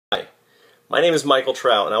My name is Michael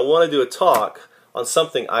Trout, and I want to do a talk on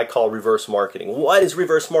something I call reverse marketing. What is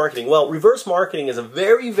reverse marketing? Well, reverse marketing is a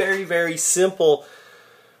very simple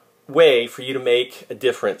way for you to make a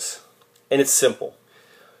difference. And it's simple.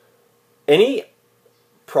 Any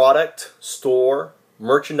product, store,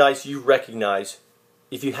 merchandise you recognize,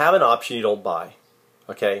 if you have an option, you don't buy.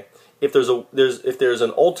 Okay? If there's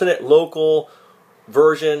an alternate local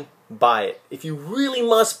version, buy it. If you really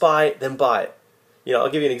must buy it, then buy it. You know,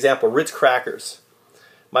 I'll give you an example. Ritz crackers.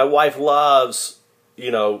 My wife loves,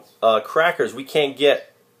 crackers. We can't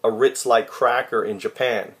get a Ritz-like cracker in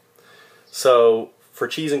Japan. So for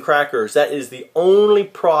cheese and crackers, that is the only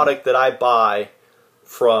product that I buy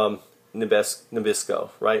from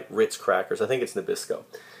Nabisco, right? Ritz crackers. I think it's Nabisco.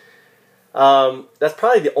 That's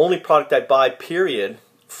probably the only product I buy, period,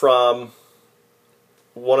 from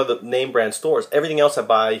one of the name brand stores. Everything else I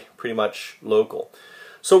buy pretty much local.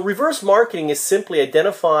 So reverse marketing is simply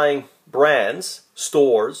identifying brands,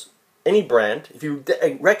 stores, any brand. If you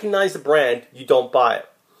recognize the brand, you don't buy it.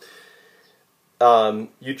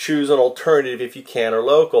 You choose an alternative if you can, or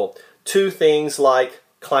local, to things like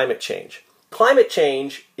climate change. Climate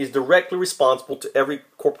change is directly responsible to every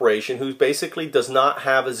corporation who basically does not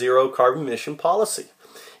have a zero carbon emission policy.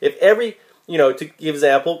 If every, to give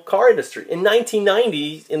example, car industry. In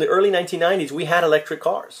the early 1990s, we had electric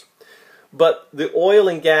cars. But the oil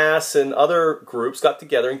and gas and other groups got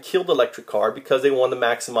together and killed the electric car because they wanted to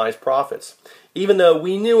maximize profits. Even though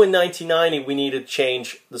we knew in 1990 we needed to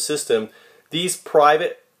change the system, these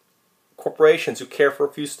private corporations who care for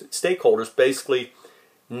a few stakeholders basically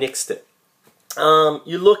nixed it.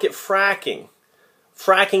 You look at fracking.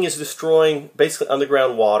 Fracking is destroying basically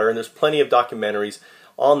underground water, and there's plenty of documentaries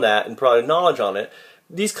on that and probably knowledge on it.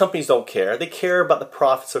 These companies don't care. They care about the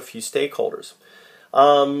profits of a few stakeholders.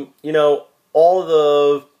 All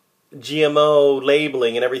the GMO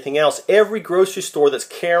labeling and everything else, every grocery store that's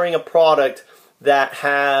carrying a product that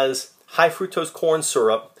has high fructose corn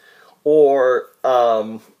syrup or,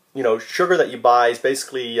 sugar that you buy is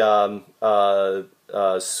basically, what are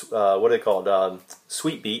they called?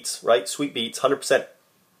 Sweet beets, right? Sweet beets, 100%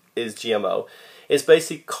 is GMO, is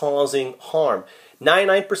basically causing harm.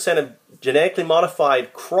 99% of genetically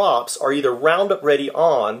modified crops are either Roundup Ready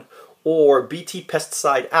on or BT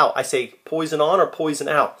pesticide out. I say poison on or poison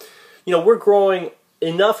out. We're growing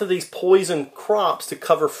enough of these poison crops to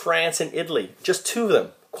cover France and Italy. Just two of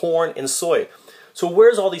them, corn and soy. So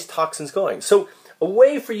where's all these toxins going? So a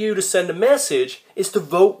way for you to send a message is to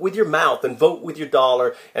vote with your mouth and vote with your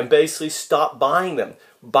dollar and basically stop buying them.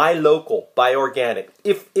 Buy local, buy organic.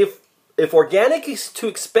 If organic is too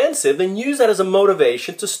expensive, then use that as a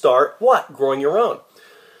motivation to start what? Growing your own.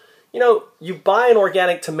 You buy an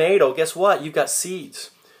organic tomato, guess what? You've got seeds.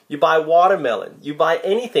 You buy watermelon. You buy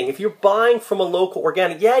anything. If you're buying from a local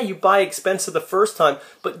organic, yeah, you buy expensive the first time,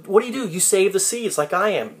 but what do? You save the seeds like I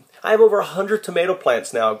am. I have over 100 tomato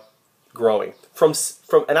plants now growing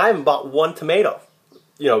and I haven't bought one tomato,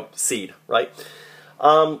 seed, right?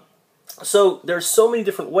 So there's so many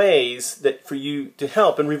different ways that for you to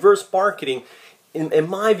help, and reverse marketing, in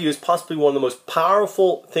my view, is possibly one of the most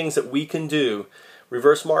powerful things that we can do.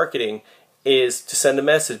 Reverse marketing is to send a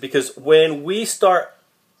message, because when we start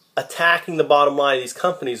attacking the bottom line of these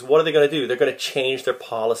companies, what are they going to do? They're going to change their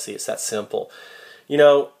policy. It's that simple.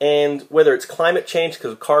 And whether it's climate change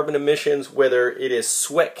because of carbon emissions, whether it is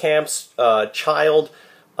sweat camps, child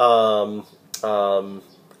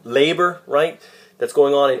labor, right, that's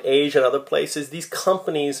going on in Asia and other places, these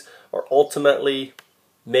companies are ultimately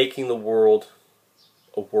making the world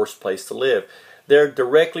a worse place to live. They're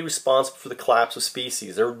directly responsible for the collapse of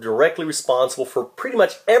species. They're directly responsible for pretty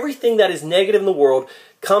much everything that is negative in the world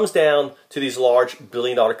comes down to these large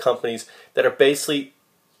billion-dollar companies that are basically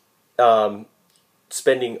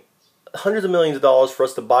spending hundreds of millions of dollars for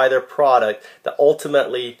us to buy their product that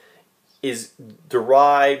ultimately is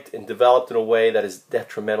derived and developed in a way that is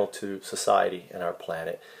detrimental to society and our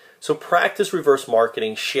planet. So practice reverse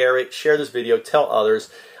marketing, share it, share this video, tell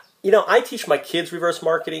others. I teach my kids reverse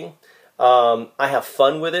marketing. I have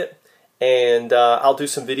fun with it, and I'll do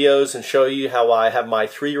some videos and show you how I have my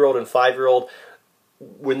 3-year-old and 5-year-old.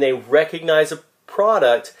 When they recognize a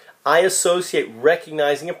product, I associate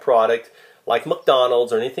recognizing a product like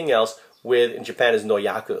McDonald's or anything else with, in Japan, is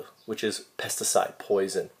noyaku, which is pesticide,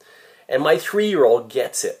 poison. And my 3-year-old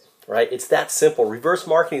gets it, right? It's that simple. Reverse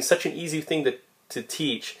marketing is such an easy thing to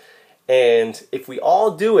teach, and if we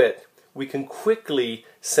all do it, we can quickly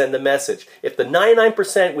send a message. If the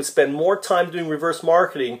 99% would spend more time doing reverse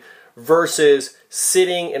marketing versus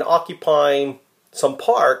sitting and occupying some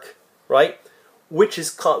park, right, which is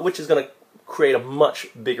going to create a much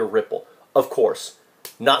bigger ripple. Of course,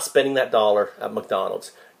 not spending that dollar at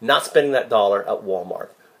McDonald's, not spending that dollar at Walmart,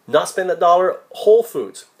 not spending that dollar at Whole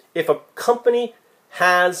Foods. If a company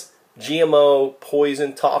has GMO,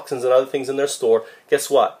 poison, toxins, and other things in their store, guess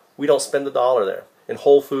what? We don't spend the dollar there. And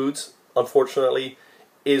Whole Foods, unfortunately,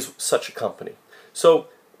 is such a company. So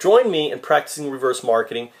join me in practicing reverse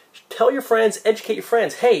marketing. Tell your friends, educate your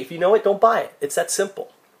friends. Hey, if you know it, don't buy it. It's that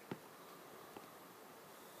simple.